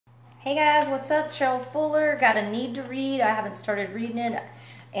Hey guys, what's up? Cheryl Fuller. Got a need to read. I haven't started reading it,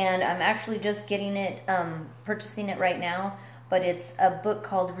 and I'm actually just getting it, purchasing it right now. But it's a book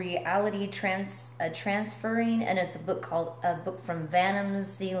called Transferring, and it's a book from VADIMS,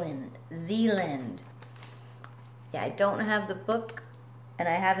 Zealand. Yeah, I don't have the book, and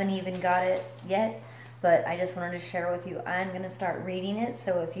I haven't even got it yet. But I just wanted to share with you. I'm gonna start reading it.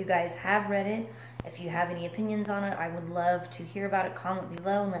 So if you guys have read it, if you have any opinions on it, I would love to hear about it. Comment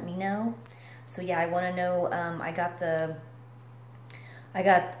below and let me know. So yeah, I want to know. I got that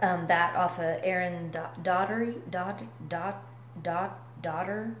off of Aaron daughter.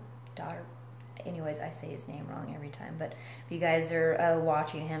 Anyways, I say his name wrong every time. But if you guys are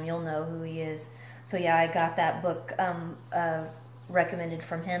watching him, you'll know who he is. So yeah, I got that book recommended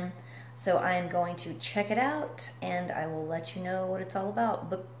from him. So I am going to check it out, and I will let you know what it's all about.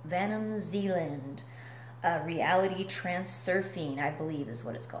 Book VADIMS Zealand. Reality Transurfing, I believe is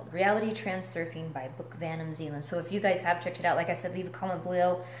what it's called. Reality Transurfing by Book VADIMS Zealand. So if you guys have checked it out, like I said, leave a comment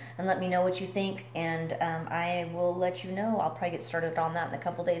below and let me know what you think, and I will let you know. I'll probably get started on that in a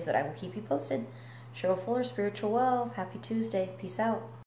couple days, but I will keep you posted. Cheryl Fuller, Spiritual Wealth. Happy Tuesday. Peace out.